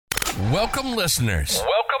Welcome, listeners.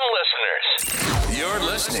 You're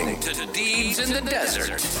listening to Deeds in the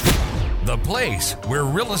Desert, the place where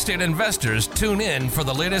real estate investors tune in for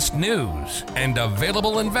the latest news and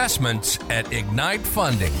available investments at Ignite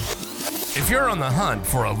Funding. If you're on the hunt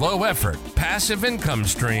for a low-effort, passive income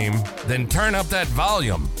stream, then turn up that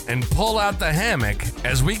volume and pull out the hammock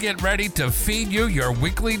as we get ready to feed you your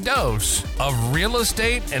weekly dose of real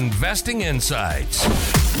estate investing insights.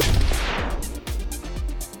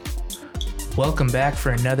 Welcome back for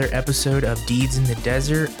another episode of Deeds in the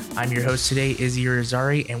Desert. I'm your host today, Izzy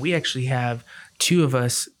Rosari, and we actually have two of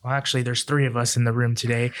us. Well, actually, there's three of us in the room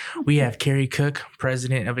today. We have Carrie Cook,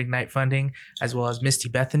 president of Ignite Funding, as well as Misty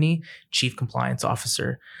Bethany, chief compliance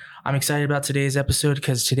officer. I'm excited about today's episode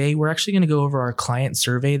because today we're actually going to go over our client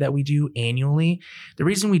survey that we do annually. The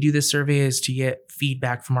reason we do this survey is to get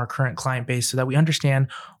feedback from our current client base so that we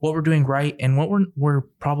understand what we're doing right and what we're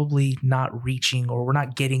probably not reaching or we're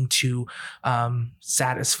not getting to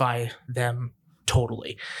satisfy them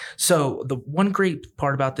totally. So the one great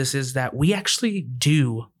part about this is that we actually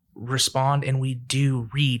do respond and we do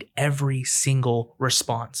read every single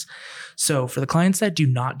response. So for the clients that do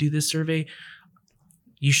not do this survey,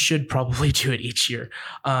 you should probably do it each year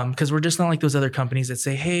because we're just not like those other companies that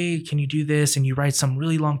say, hey, can you do this? And you write some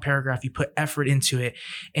really long paragraph, you put effort into it,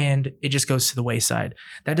 and it just goes to the wayside.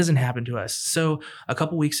 That doesn't happen to us. So a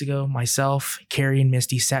couple weeks ago, myself, Carrie, and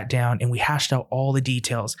Misty sat down and we hashed out all the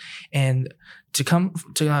details and to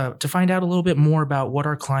find out a little bit more about what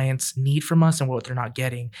our clients need from us and what they're not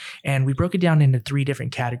getting. And we broke it down into three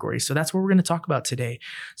different categories. So that's what we're going to talk about today.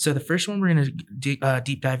 So the first one we're going to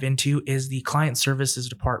deep dive into is the client services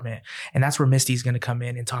department. And that's where Misty's going to come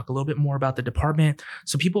in and talk a little bit more about the department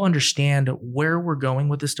so people understand where we're going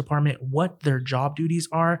with this department, what their job duties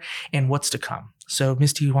are, and what's to come. So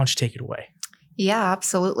Misty, why don't you take it away? Yeah,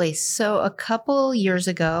 absolutely. So a couple years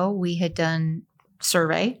ago, we had done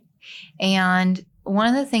survey. And one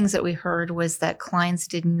of the things that we heard was that clients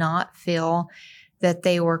did not feel that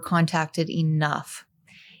they were contacted enough.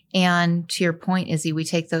 And to your point, Izzy, we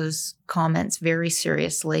take those comments very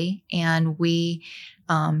seriously. And we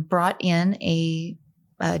brought in a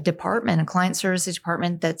department, a client services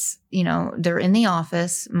department that's, they're in the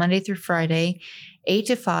office Monday through Friday, 8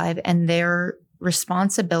 to 5, and their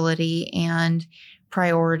responsibility and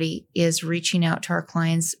priority is reaching out to our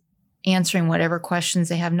clients, answering whatever questions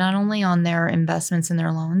they have, not only on their investments and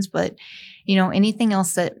their loans, but, anything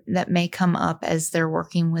else that may come up as they're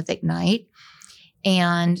working with Ignite.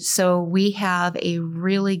 And so we have a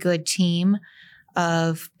really good team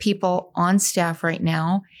of people on staff right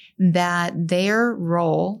now that their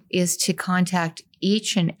role is to contact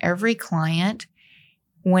each and every client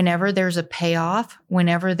whenever there's a payoff,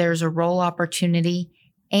 whenever there's a role opportunity,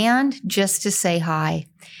 and just to say hi.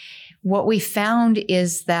 What we found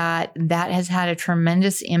is that has had a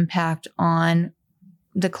tremendous impact on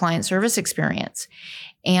the client service experience.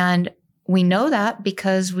 And we know that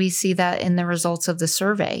because we see that in the results of the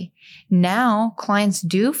survey. Now, clients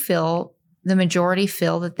the majority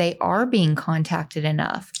feel that they are being contacted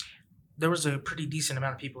enough. There was a pretty decent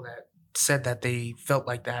amount of people that said that they felt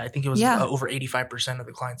like that. I think it was over 85% of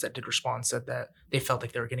the clients that did respond said that they felt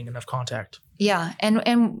like they were getting enough contact. Yeah.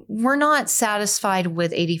 And we're not satisfied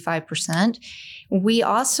with 85%. We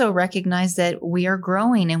also recognize that we are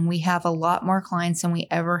growing and we have a lot more clients than we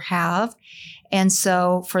ever have. And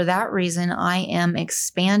so for that reason, I am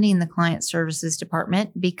expanding the client services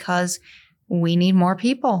department because we need more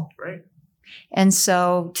people. Right. And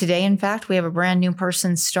so today, in fact, we have a brand new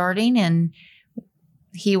person starting, and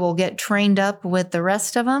he will get trained up with the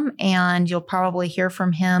rest of them, and you'll probably hear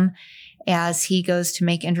from him as he goes to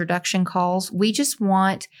make introduction calls. We just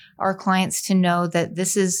want our clients to know that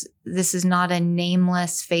this is not a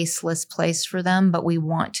nameless, faceless place for them, but we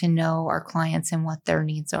want to know our clients and what their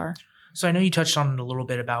needs are. So I know you touched on it a little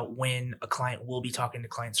bit about when a client will be talking to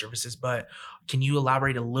client services, but can you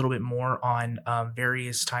elaborate a little bit more on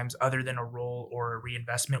various times other than a role or a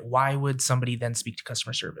reinvestment? Why would somebody then speak to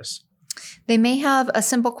customer service? They may have a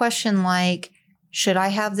simple question like, should I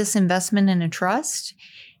have this investment in a trust?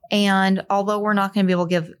 And although we're not going to be able to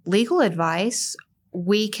give legal advice,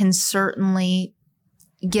 we can certainly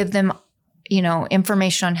give them,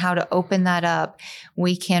 information on how to open that up.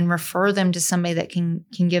 We can refer them to somebody that can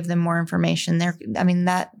give them more information.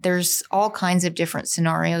 There's all kinds of different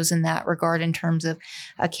scenarios in that regard in terms of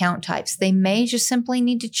account types. They may just simply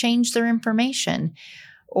need to change their information,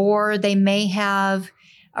 or they may have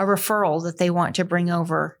a referral that they want to bring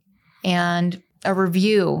over and a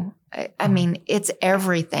review. I mean, it's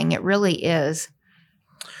everything. It really is.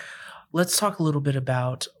 Let's talk a little bit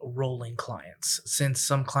about rolling clients, since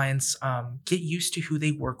some clients get used to who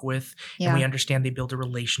they work with, and we understand they build a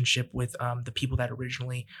relationship with the people that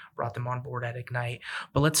originally brought them on board at Ignite.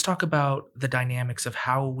 But let's talk about the dynamics of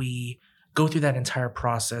how we go through that entire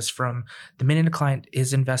process from the minute a client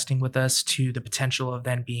is investing with us to the potential of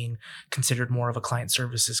then being considered more of a client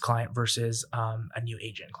services client versus a new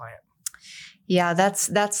agent client. Yeah, that's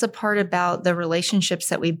the part about the relationships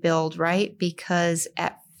that we build, right? Because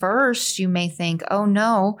at first you may think, oh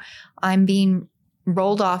no, I'm being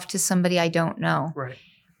rolled off to somebody I don't know. Right.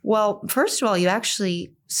 Well, first of all, you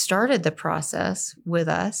actually started the process with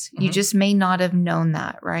us. Mm-hmm. You just may not have known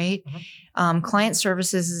that, right? Mm-hmm. Client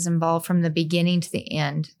services is involved from the beginning to the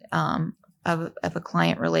end of a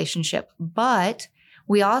client relationship. But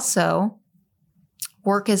we also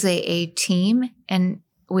work as a team, and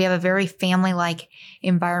we have a very family-like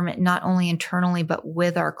environment, not only internally, but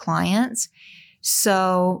with our clients.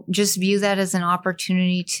 So just view that as an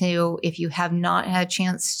opportunity to, if you have not had a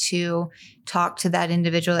chance to talk to that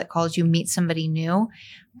individual that calls you, meet somebody new.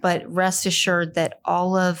 But rest assured that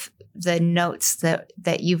all of the notes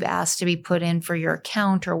that you've asked to be put in for your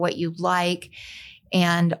account or what you like,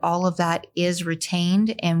 and all of that is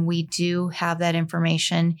retained. And we do have that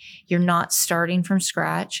information. You're not starting from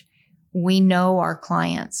scratch. We know our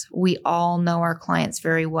clients. We all know our clients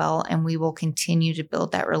very well, and we will continue to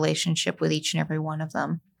build that relationship with each and every one of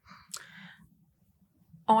them.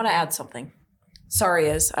 I want to add something.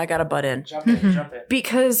 Sorry, I got to butt in. Jump in.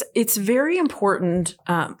 Because it's very important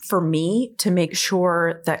for me to make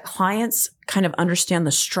sure that clients kind of understand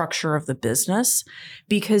the structure of the business,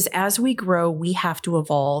 because as we grow, we have to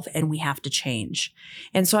evolve and we have to change.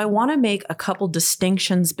 And so I want to make a couple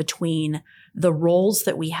distinctions between the roles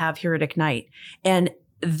that we have here at Ignite. And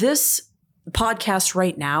this podcast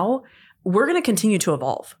right now, we're going to continue to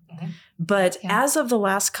evolve. Mm-hmm. But as of the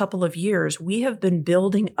last couple of years, we have been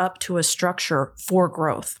building up to a structure for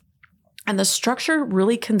growth. And the structure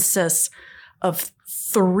really consists of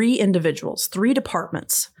 3 individuals, 3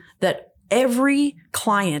 departments that every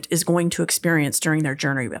client is going to experience during their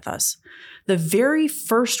journey with us. The very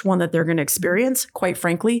first one that they're going to experience, quite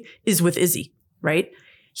frankly, is with Izzy, right?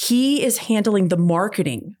 He is handling the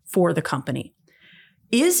marketing for the company.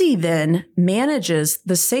 Izzy then manages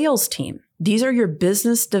the sales team. These are your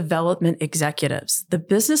business development executives. The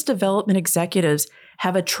business development executives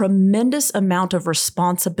have a tremendous amount of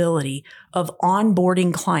responsibility of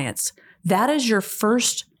onboarding clients. That is your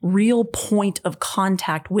first real point of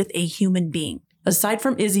contact with a human being. Aside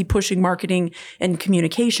from Izzy pushing marketing and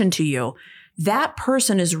communication to you, that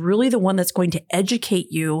person is really the one that's going to educate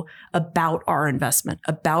you about our investment,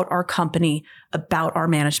 about our company, about our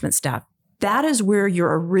management staff. That is where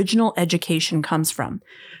your original education comes from.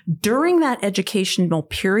 During that educational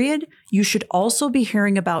period, you should also be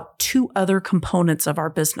hearing about 2 other components of our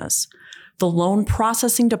business. The loan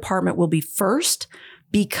processing department will be first,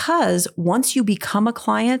 because once you become a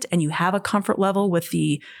client and you have a comfort level with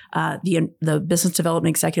the business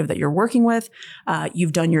development executive that you're working with,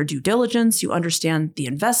 you've done your due diligence, you understand the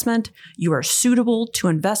investment, you are suitable to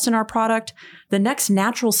invest in our product. The next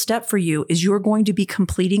natural step for you is you're going to be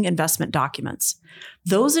completing investment documents.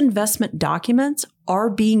 Those investment documents are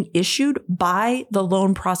being issued by the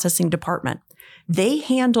loan processing department. They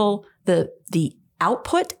handle the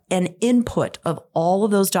output and input of all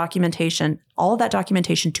of that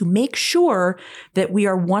documentation to make sure that we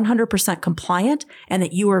are 100% compliant and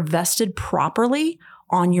that you are vested properly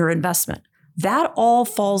on your investment. That all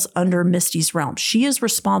falls under Misty's realm. She is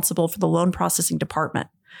responsible for the loan processing department.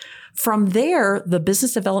 From there, the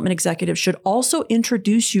business development executive should also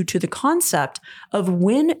introduce you to the concept of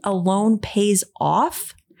when a loan pays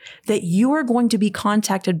off, that you are going to be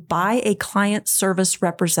contacted by a client service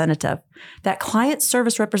representative. That client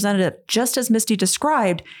service representative, just as Misty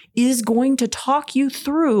described, is going to talk you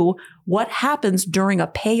through what happens during a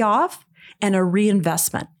payoff and a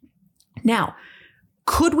reinvestment. Now,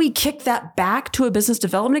 could we kick that back to a business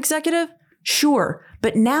development executive? Sure.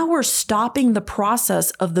 But now we're stopping the process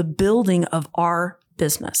of the building of our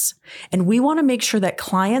business. And we want to make sure that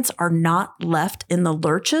clients are not left in the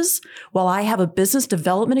lurches while I have a business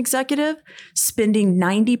development executive spending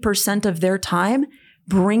 90% of their time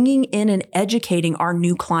bringing in and educating our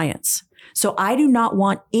new clients. So I do not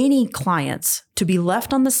want any clients to be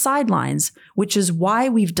left on the sidelines, which is why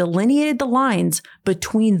we've delineated the lines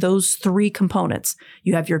between those 3 components.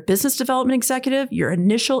 You have your business development executive, your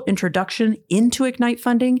initial introduction into Ignite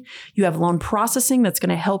funding. You have loan processing that's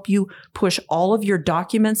going to help you push all of your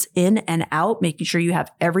documents in and out, making sure you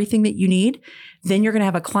have everything that you need. Then you're going to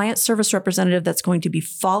have a client service representative that's going to be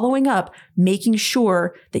following up, making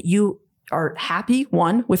sure that you are happy,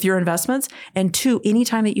 one, with your investments, and two,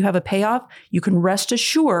 anytime that you have a payoff, you can rest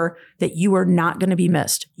assured that you are not going to be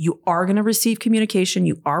missed. You are going to receive communication.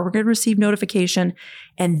 You are going to receive notification,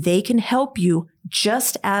 and they can help you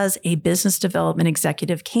just as a business development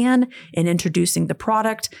executive can in introducing the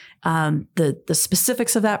product, the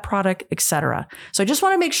specifics of that product, et cetera. So I just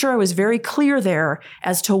want to make sure I was very clear there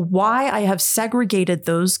as to why I have segregated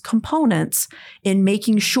those components in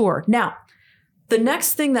making sure. Now, the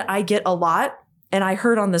next thing that I get a lot, and I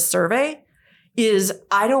heard on this survey, is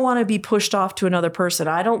I don't want to be pushed off to another person.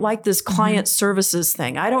 I don't like this client services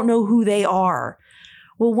thing. I don't know who they are.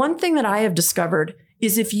 Well, one thing that I have discovered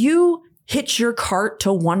is if you hitch your cart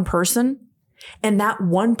to one person and that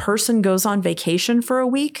one person goes on vacation for a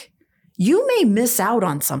week, you may miss out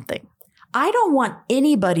on something. I don't want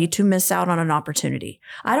anybody to miss out on an opportunity.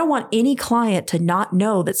 I don't want any client to not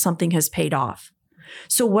know that something has paid off.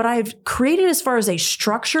 So what I've created as far as a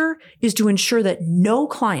structure is to ensure that no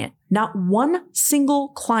client, not one single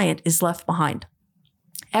client is left behind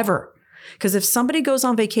ever. Because if somebody goes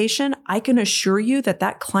on vacation, I can assure you that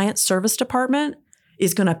that client service department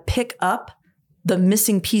is going to pick up the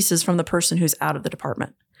missing pieces from the person who's out of the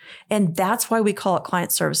department. And that's why we call it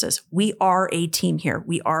client services. We are a team here.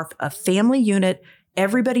 We are a family unit.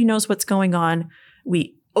 Everybody knows what's going on.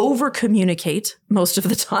 We over-communicate most of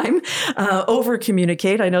the time.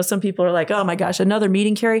 Over-communicate. I know some people are like, oh my gosh, another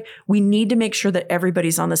meeting, Carrie. We need to make sure that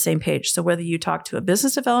everybody's on the same page. So whether you talk to a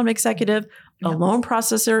business development executive, a loan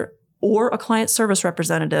processor, or a client service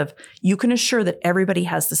representative, you can assure that everybody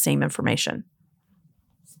has the same information.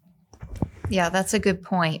 Yeah, that's a good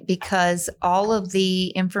point, because all of the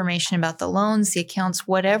information about the loans, the accounts,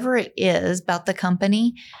 whatever it is about the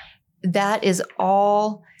company, that is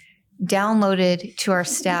all downloaded to our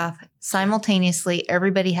staff simultaneously.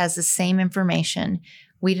 Everybody has the same information.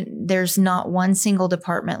 There's not one single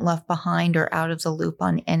department left behind or out of the loop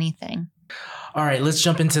on anything. All right, let's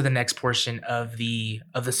jump into the next portion of the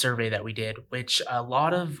survey that we did, which a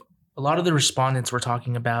lot of the respondents were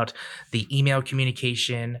talking about the email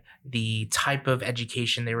communication, the type of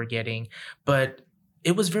education they were getting, but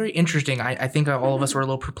it was very interesting. I think all of us were a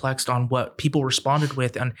little perplexed on what people responded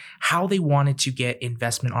with and how they wanted to get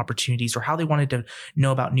investment opportunities or how they wanted to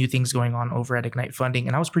know about new things going on over at Ignite Funding.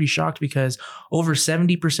 And I was pretty shocked because over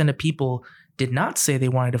 70% of people did not say they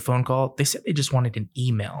wanted a phone call. They said they just wanted an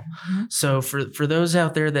email. Mm-hmm. So for those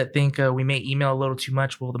out there that think we may email a little too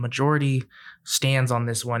much, well, the majority stands on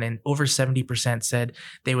this one. And over 70% said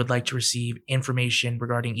they would like to receive information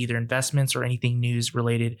regarding either investments or anything news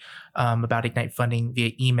related about Ignite Funding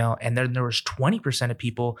via email. And then there was 20% of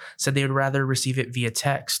people said they would rather receive it via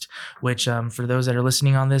text, which for those that are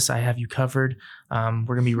listening on this, I have you covered. We're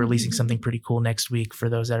going to be releasing something pretty cool next week for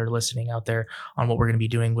those that are listening out there on what we're going to be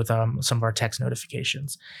doing with some of our text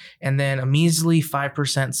notifications. And then a measly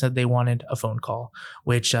 5% said they wanted a phone call,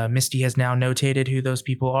 which Misty has now notated who those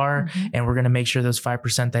people are. Mm-hmm. And we're going to make sure those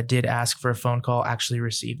 5% that did ask for a phone call actually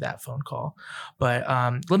receive that phone call. But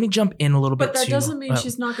let me jump in a little bit. But that doesn't mean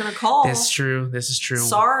she's not going to call. This is true.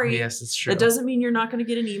 Sorry. Yes, it's true. It doesn't mean you're not going to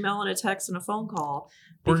get an email and a text and a phone call.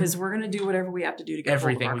 Because we're going to do whatever we have to do to get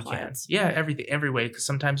everything hold of our clients. Yeah, everything, every way. Because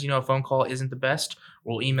sometimes, a phone call isn't the best.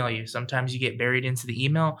 We'll email you. Sometimes you get buried into the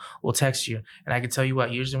email. We'll text you. And I can tell you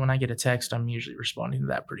what, usually when I get a text, I'm usually responding to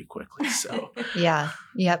that pretty quickly. So yeah.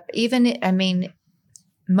 Yep.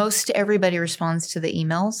 Most everybody responds to the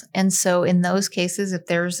emails. And so in those cases, if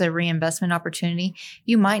there's a reinvestment opportunity,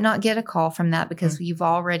 you might not get a call from that because you've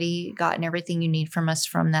already gotten everything you need from us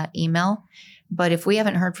from that email. But if we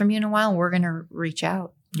haven't heard from you in a while, we're going to reach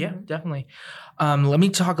out. Yeah, definitely. Let me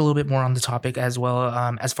talk a little bit more on the topic as well,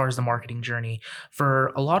 as far as the marketing journey.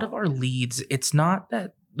 For a lot of our leads, it's not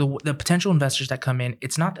that the potential investors that come in,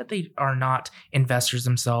 it's not that they are not investors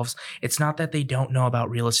themselves. It's not that they don't know about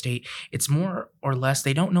real estate. It's more or less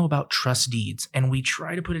they don't know about trust deeds. And we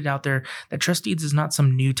try to put it out there that trust deeds is not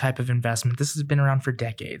some new type of investment. This has been around for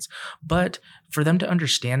decades. But for them to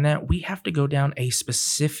understand that, we have to go down a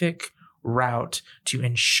specific route to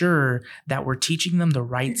ensure that we're teaching them the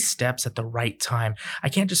right steps at the right time. I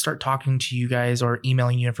can't just start talking to you guys or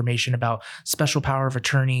emailing you information about special power of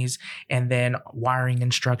attorneys and then wiring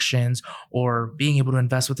instructions or being able to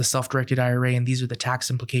invest with a self-directed IRA and these are the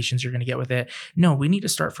tax implications you're going to get with it. No, we need to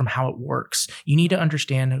start from how it works. You need to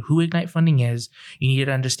understand who Ignite Funding is. You need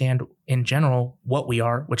to understand in general what we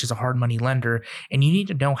are, which is a hard money lender. And you need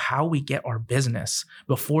to know how we get our business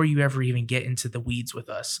before you ever even get into the weeds with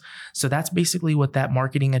us. So that's basically what that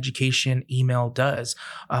marketing education email does.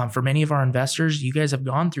 For many of our investors, you guys have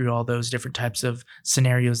gone through all those different types of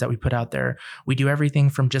scenarios that we put out there. We do everything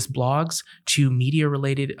from just blogs to media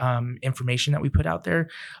related information that we put out there,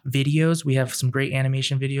 videos. We have some great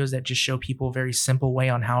animation videos that just show people a very simple way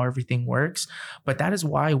on how everything works. But that is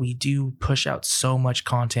why we do push out so much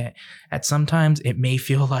content. At sometimes it may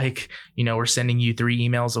feel like, we're sending you 3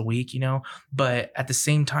 emails a week, but at the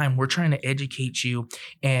same time, we're trying to educate you.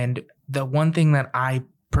 And the one thing that I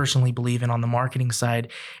personally believe in on the marketing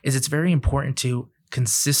side is it's very important to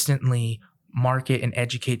consistently market and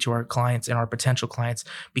educate to our clients and our potential clients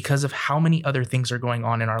because of how many other things are going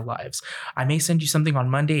on in our lives. I may send you something on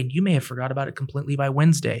Monday and you may have forgot about it completely by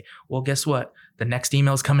Wednesday. Well, guess what? The next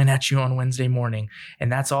email is coming at you on Wednesday morning.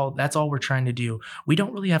 And that's all we're trying to do. We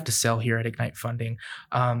don't really have to sell here at Ignite Funding.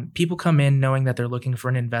 People come in knowing that they're looking for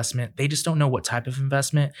an investment. They just don't know what type of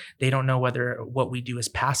investment. They don't know whether what we do is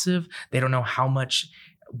passive. They don't know how much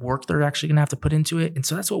work they're actually going to have to put into it. And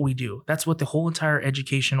so that's what we do. That's what the whole entire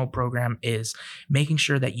educational program is, making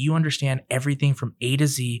sure that you understand everything from A to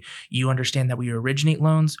Z. You understand that we originate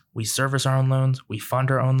loans, we service our own loans, we fund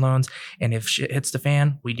our own loans. And if shit hits the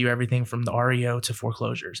fan, we do everything from the REO to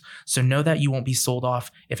foreclosures. So know that you won't be sold off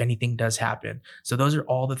if anything does happen. So those are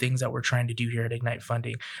all the things that we're trying to do here at Ignite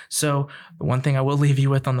Funding. So the one thing I will leave you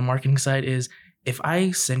with on the marketing side is, if I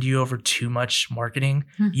send you over too much marketing,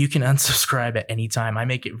 you can unsubscribe at any time. I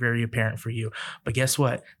make it very apparent for you. But guess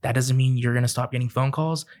what? That doesn't mean you're going to stop getting phone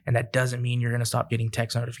calls. And that doesn't mean you're going to stop getting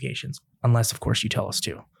text notifications. Unless, of course, you tell us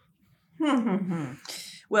to.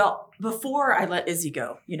 Well, before I let Izzy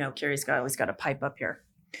go, Carrie's always got to pipe up here.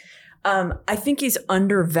 I think he's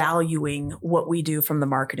undervaluing what we do from the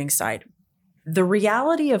marketing side. The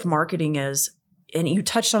reality of marketing is, and you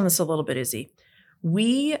touched on this a little bit, Izzy,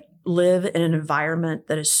 we live in an environment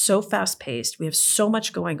that is so fast paced. We have so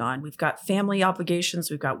much going on. We've got family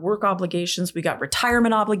obligations. We've got work obligations. We got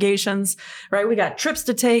retirement obligations, right? We got trips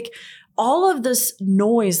to take. All of this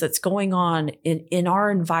noise that's going on in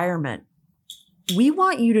our environment. We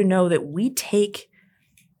want you to know that we take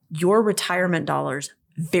your retirement dollars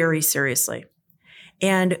very seriously.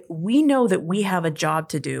 And we know that we have a job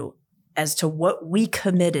to do as to what we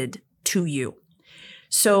committed to you.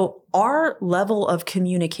 So our level of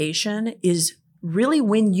communication is really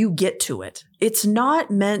when you get to it. It's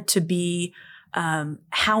not meant to be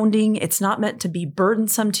hounding. It's not meant to be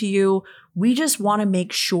burdensome to you. We just want to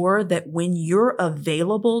make sure that when you're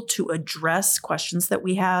available to address questions that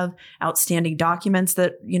we have, outstanding documents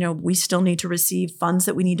that, we still need to receive, funds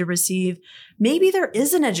that we need to receive, maybe there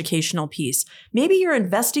is an educational piece. Maybe you're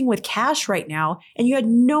investing with cash right now and you had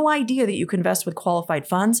no idea that you could invest with qualified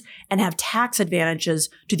funds and have tax advantages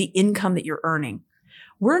to the income that you're earning.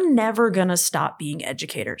 We're never going to stop being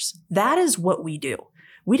educators. That is what we do.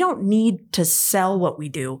 We don't need to sell what we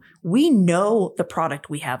do. We know the product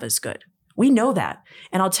we have is good. We know that.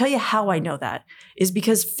 And I'll tell you how I know that is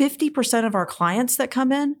because 50% of our clients that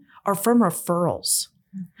come in are from referrals.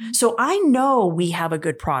 Mm-hmm. So I know we have a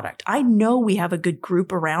good product. I know we have a good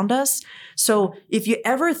group around us. So if you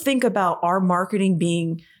ever think about our marketing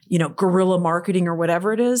being, guerrilla marketing or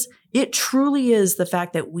whatever it is, it truly is the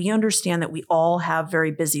fact that we understand that we all have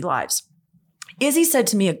very busy lives. Izzy said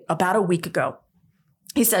to me about a week ago,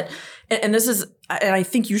 he said, and I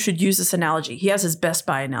think you should use this analogy. He has his Best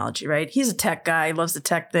Buy analogy, right? He's a tech guy, loves the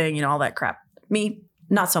tech thing, all that crap. Me,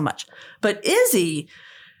 not so much. But Izzy,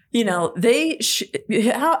 how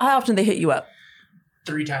often they hit you up?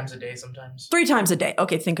 3 times a day sometimes. 3 times a day.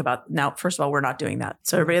 Okay, think about now. First of all, we're not doing that.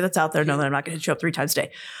 So everybody that's out there, know that I'm not going to hit you up 3 times a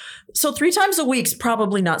day. So 3 times a week's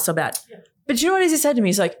probably not so bad. Yeah. But you know what Izzy said to me?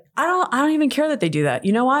 He's like, I don't even care that they do that.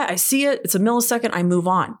 You know why? I see it. It's a millisecond. I move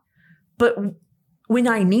on. But when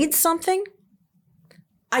I need something,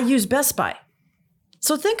 I use Best Buy.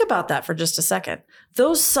 So think about that for just a second.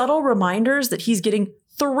 Those subtle reminders that he's getting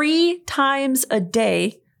 3 times a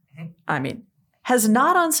day, has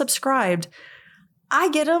not unsubscribed. I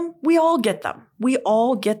get them. We all get them. We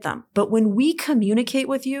all get them. But when we communicate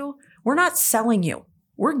with you, we're not selling you.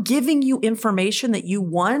 We're giving you information that you,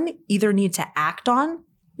 one, either need to act on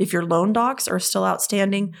if your loan docs are still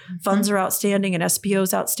outstanding, funds are outstanding, and SPO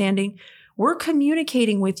is outstanding. We're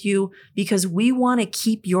communicating with you because we want to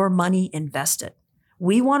keep your money invested.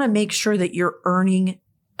 We want to make sure that you're earning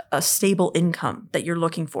a stable income that you're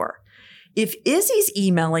looking for. If Izzy's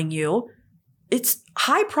emailing you, it's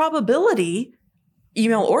high probability,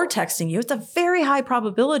 email or texting you, it's a very high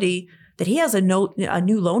probability that he has a new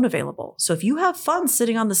loan available. So if you have funds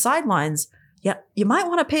sitting on the sidelines, Yeah, you might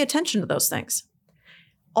want to pay attention to those things.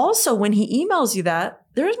 Also, when he emails you that,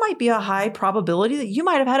 there might be a high probability that you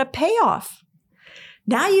might have had a payoff.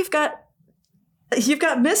 Now you've got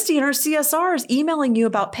Misty and her CSRs emailing you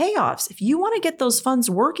about payoffs. If you want to get those funds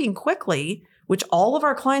working quickly, which all of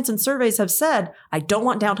our clients and surveys have said, I don't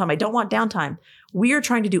want downtime. I don't want downtime. We are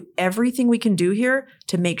trying to do everything we can do here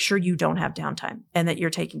to make sure you don't have downtime and that you're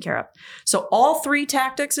taken care of. So all 3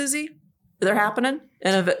 tactics, Izzy, they're happening.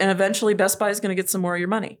 And eventually Best Buy is going to get some more of your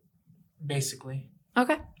money. Basically.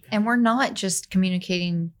 Okay. And we're not just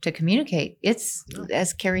communicating to communicate. It's,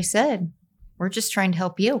 as Carrie said, we're just trying to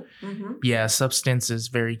help you. Mm-hmm. Yeah, substance is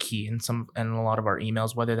very key in a lot of our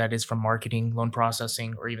emails, whether that is from marketing, loan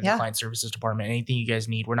processing, or even the client services department. Anything you guys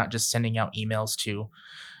need, we're not just sending out emails to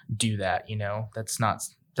do that.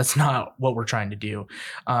 That's not what we're trying to do.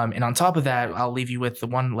 And on top of that, I'll leave you with the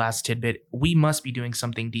one last tidbit. We must be doing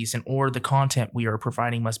something decent, or the content we are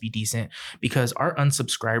providing must be decent, because our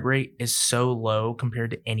unsubscribe rate is so low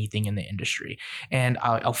compared to anything in the industry. And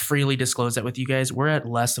I'll freely disclose that with you guys. We're at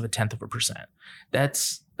less of 0.1%.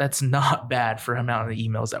 That's not bad for the amount of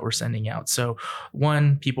emails that we're sending out. So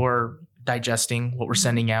 1, people are digesting what we're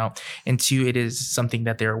sending out, and 2, it is something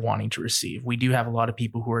that they're wanting to receive. We do have a lot of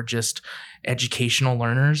people who are just educational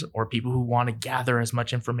learners, or people who want to gather as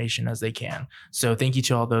much information as they can. So thank you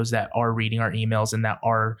to all those that are reading our emails and that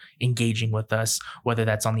are engaging with us, whether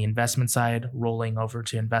that's on the investment side, rolling over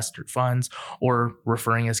to investor funds, or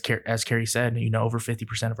referring, as Carrie said, over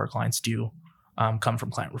 50% of our clients do come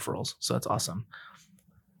from client referrals. So that's awesome.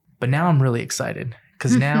 But now I'm really excited,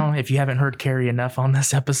 because now, if you haven't heard Carrie enough on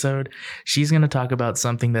this episode, she's going to talk about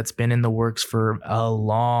something that's been in the works for a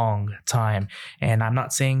long time. And I'm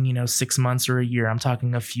not saying, 6 months or a year. I'm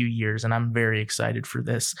talking a few years, and I'm very excited for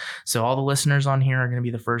this. So all the listeners on here are going to be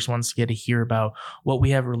the first ones to get to hear about what we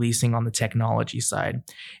have releasing on the technology side.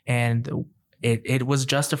 And it was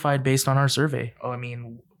justified based on our survey.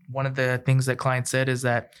 One of the things that clients said is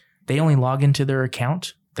that they only log into their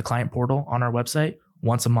account, the client portal on our website,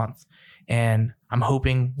 once a month. And I'm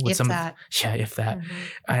hoping with if that. Mm-hmm.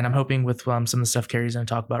 And I'm hoping with some of the stuff Carrie's going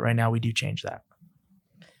to talk about right now, we do change that.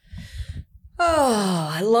 Oh,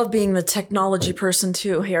 I love being the technology person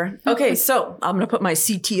too here. Okay, so I'm going to put my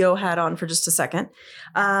CTO hat on for just a second.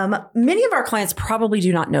 Many of our clients probably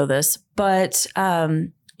do not know this, but as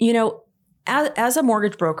a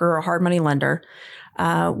mortgage broker or a hard money lender,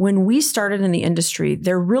 when we started in the industry,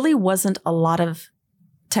 there really wasn't a lot of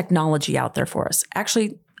technology out there for us.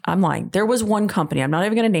 Actually, I'm lying. There was one company. I'm not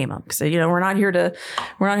even going to name them, because we're not here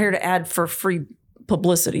to add for free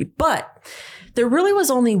publicity. But there really was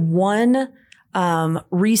only one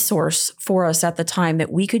resource for us at the time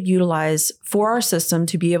that we could utilize for our system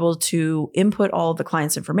to be able to input all of the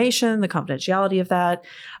client's information, the confidentiality of that,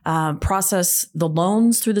 process the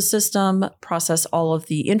loans through the system, process all of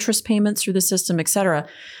the interest payments through the system, et cetera.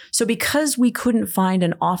 So because we couldn't find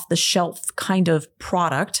an off-the-shelf kind of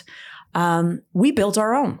product, we built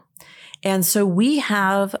our own. And so we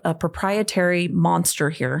have a proprietary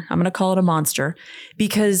monster here. I'm going to call it a monster,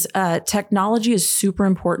 because technology is super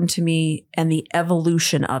important to me, and the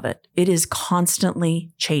evolution of it. It is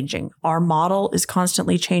constantly changing. Our model is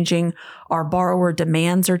constantly changing. Our borrower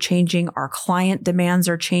demands are changing. Our client demands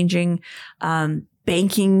are changing.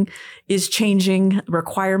 Banking is changing.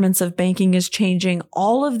 Requirements of banking is changing.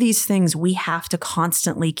 All of these things we have to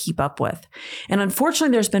constantly keep up with. And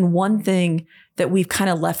unfortunately, there's been one thing that we've kind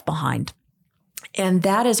of left behind, and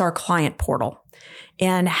that is our client portal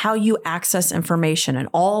and how you access information and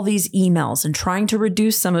all these emails, and trying to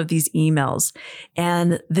reduce some of these emails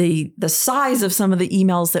and the size of some of the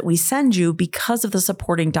emails that we send you because of the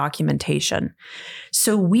supporting documentation.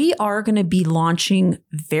 So we are going to be launching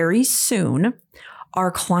very soon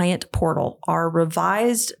our client portal, our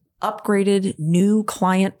revised, upgraded, new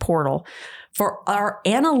client portal. For our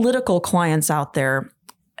analytical clients out there,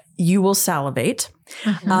 you will salivate.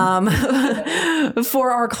 Mm-hmm.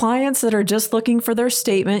 For our clients that are just looking for their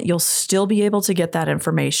statement, you'll still be able to get that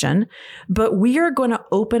information. But we are going to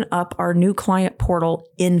open up our new client portal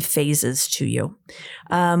in phases to you.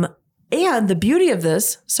 And the beauty of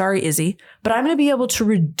this, sorry, Izzy, but I'm going to be able to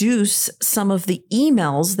reduce some of the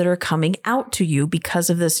emails that are coming out to you because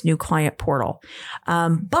of this new client portal.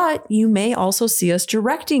 But you may also see us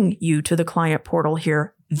directing you to the client portal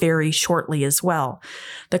here very shortly as well.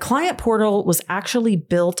 The client portal was actually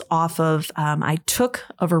built off of, I took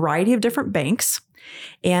a variety of different banks,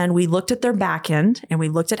 and we looked at their back end, and we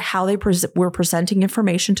looked at how they were presenting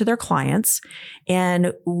information to their clients.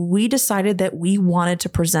 And we decided that we wanted to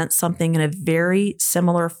present something in a very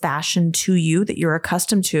similar fashion to you that you're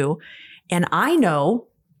accustomed to. And I know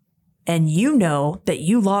and you know that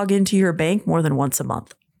you log into your bank more than once a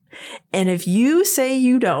month. And if you say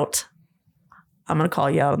you don't, I'm going to call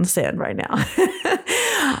you out on the sand right now.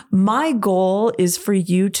 My goal is for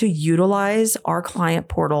you to utilize our client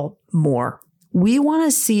portal more. We want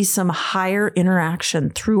to see some higher interaction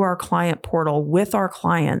through our client portal with our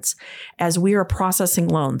clients as we are processing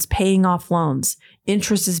loans, paying off loans,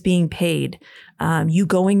 interest is being paid, you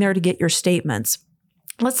going there to get your statements.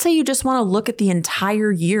 Let's say you just want to look at the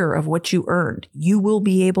entire year of what you earned. You will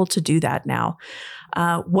be able to do that now.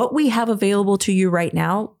 What we have available to you right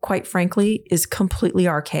now, quite frankly, is completely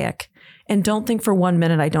archaic. And don't think for 1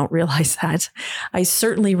 minute I don't realize that. I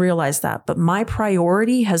certainly realize that. But my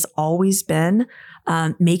priority has always been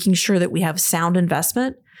making sure that we have sound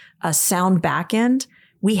investment, a sound back end.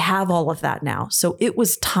 We have all of that now. So it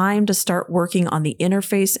was time to start working on the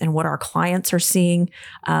interface and what our clients are seeing.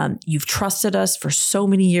 You've trusted us for so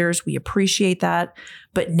many years. We appreciate that.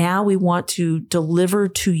 But now we want to deliver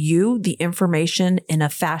to you the information in a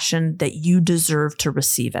fashion that you deserve to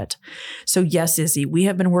receive it. So yes, Izzy, we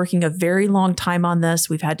have been working a very long time on this.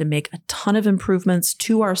 We've had to make a ton of improvements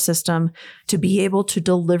to our system to be able to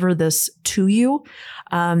deliver this to you.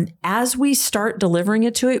 As we start delivering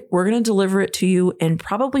it to it, we're going to deliver it to you in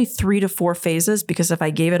probably 3 to 4 phases, because if I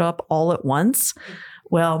gave it up all at once,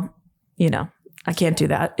 well, I can't do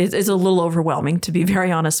that. It's a little overwhelming, to be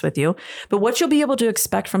very honest with you. But what you'll be able to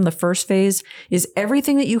expect from the first phase is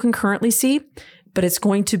everything that you can currently see, but it's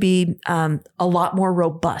going to be a lot more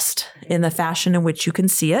robust in the fashion in which you can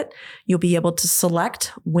see it. You'll be able to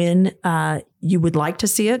select when you would like to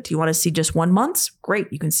see it. Do you want to see just 1 month? Great.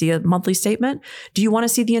 You can see a monthly statement. Do you want to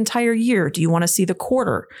see the entire year? Do you want to see the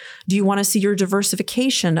quarter? Do you want to see your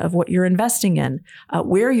diversification of what you're investing in,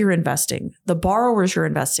 where you're investing, the borrowers you're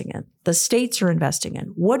investing in, the states you're investing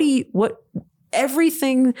in?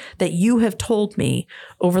 Everything that you have told me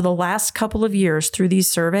over the last couple of years through these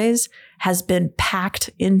surveys has been packed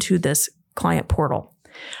into this client portal.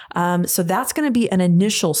 So that's going to be an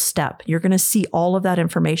initial step. You're going to see all of that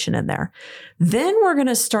information in there. Then we're going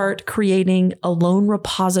to start creating a loan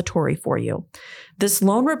repository for you. This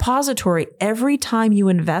loan repository, every time you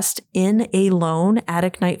invest in a loan at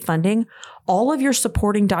Ignite Funding, all of your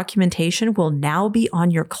supporting documentation will now be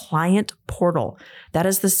on your client portal. That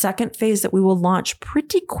is the second phase that we will launch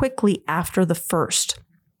pretty quickly after the first.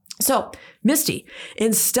 So, Misty,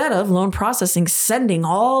 instead of loan processing sending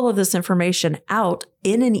all of this information out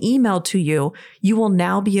in an email to you, you will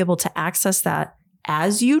now be able to access that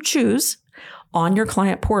as you choose on your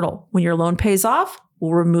client portal. When your loan pays off,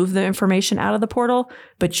 we'll remove the information out of the portal,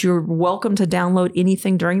 but you're welcome to download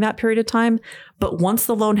anything during that period of time. But once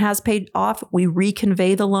the loan has paid off, we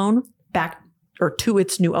reconvey the loan back or to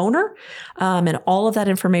its new owner. And all of that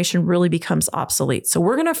information really becomes obsolete. So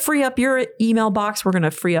we're going to free up your email box. We're going to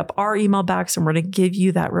free up our email box, and we're going to give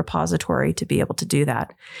you that repository to be able to do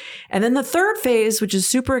that. And then the third phase, which is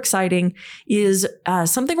super exciting, is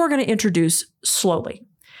something we're going to introduce slowly.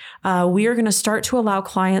 We are going to start to allow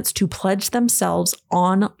clients to pledge themselves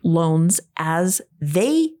on loans as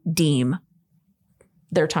they deem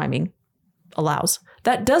their timing allows.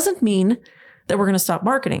 That doesn't mean that we're going to stop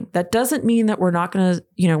marketing. That doesn't mean that we're not going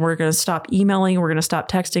to, we're going to stop emailing, we're going to stop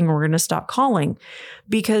texting, or we're going to stop calling,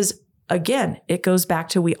 because again, it goes back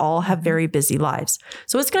to we all have very busy lives.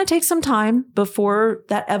 So it's going to take some time before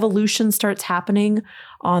that evolution starts happening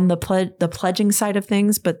on the pledging side of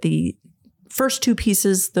things, but the first 2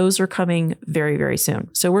 pieces, those are coming very, very soon.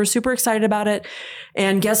 So we're super excited about it.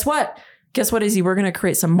 And guess what? Izzy? We're going to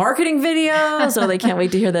create some marketing videos. Oh, they can't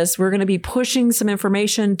wait to hear this. We're going to be pushing some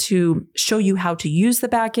information to show you how to use the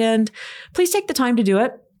back end. Please take the time to do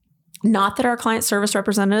it. Not that our client service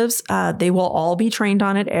representatives, they will all be trained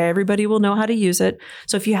on it. Everybody will know how to use it.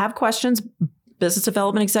 So if you have questions, business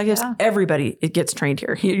development executives, everybody, it gets trained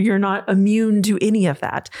here. You're not immune to any of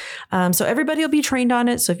that. So everybody will be trained on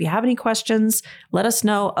it. So if you have any questions, let us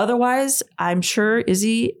know. Otherwise, I'm sure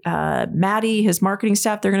Izzy, Maddie, his marketing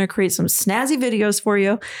staff, they're going to create some snazzy videos for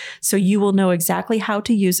you. So you will know exactly how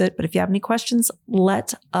to use it. But if you have any questions,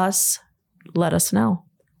 let us know.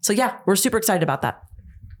 So yeah, we're super excited about that.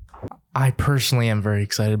 I personally am very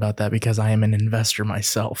excited about that because I am an investor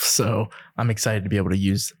myself. So I'm excited to be able to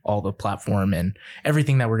use all the platform and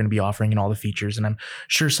everything that we're going to be offering and all the features. And I'm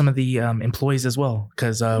sure some of the employees as well,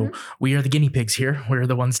 because we are the guinea pigs here. We're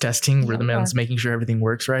the ones testing. We're the ones making sure everything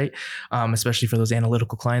works right, especially for those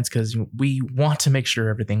analytical clients, because we want to make sure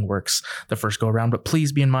everything works the first go around. But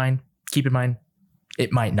please keep in mind,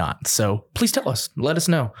 it might not. So please tell us. Let us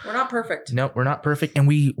know. We're not perfect. No, we're not perfect. And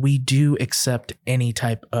we do accept any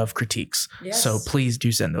type of critiques. Yes. So please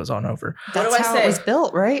do send those on over. That's how it was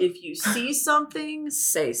built, right? If you see something,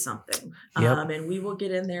 say something. Yep. And we will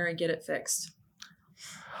get in there and get it fixed.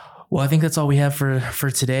 Well, I think that's all we have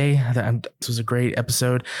for today. This was a great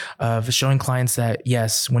episode of showing clients that,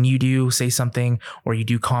 yes, when you do say something or you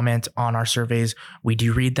do comment on our surveys, we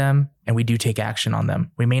do read them and we do take action on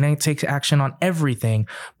them. We may not take action on everything,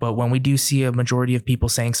 but when we do see a majority of people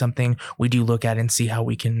saying something, we do look at it and see how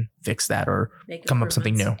we can fix that or come up with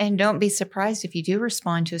something new. And don't be surprised if you do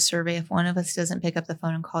respond to a survey if one of us doesn't pick up the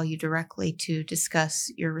phone and call you directly to discuss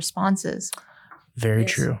your responses. Very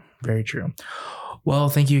true. Very true. Well,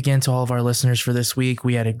 thank you again to all of our listeners for this week.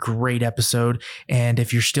 We had a great episode. And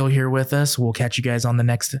if you're still here with us, we'll catch you guys on the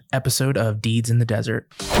next episode of Deeds in the Desert.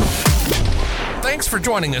 Thanks for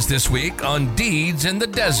joining us this week on Deeds in the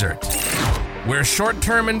Desert, where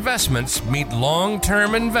short-term investments meet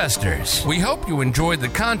long-term investors. We hope you enjoyed the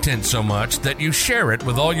content so much that you share it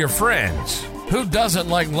with all your friends. Who doesn't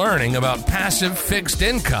like learning about passive fixed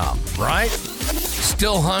income, right?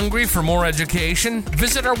 Still hungry for more education?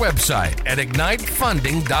 Visit our website at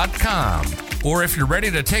ignitefunding.com. Or if you're ready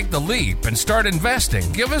to take the leap and start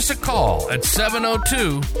investing, give us a call at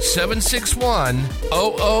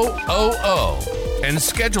 702-761-0000 and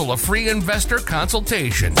schedule a free investor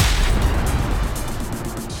consultation.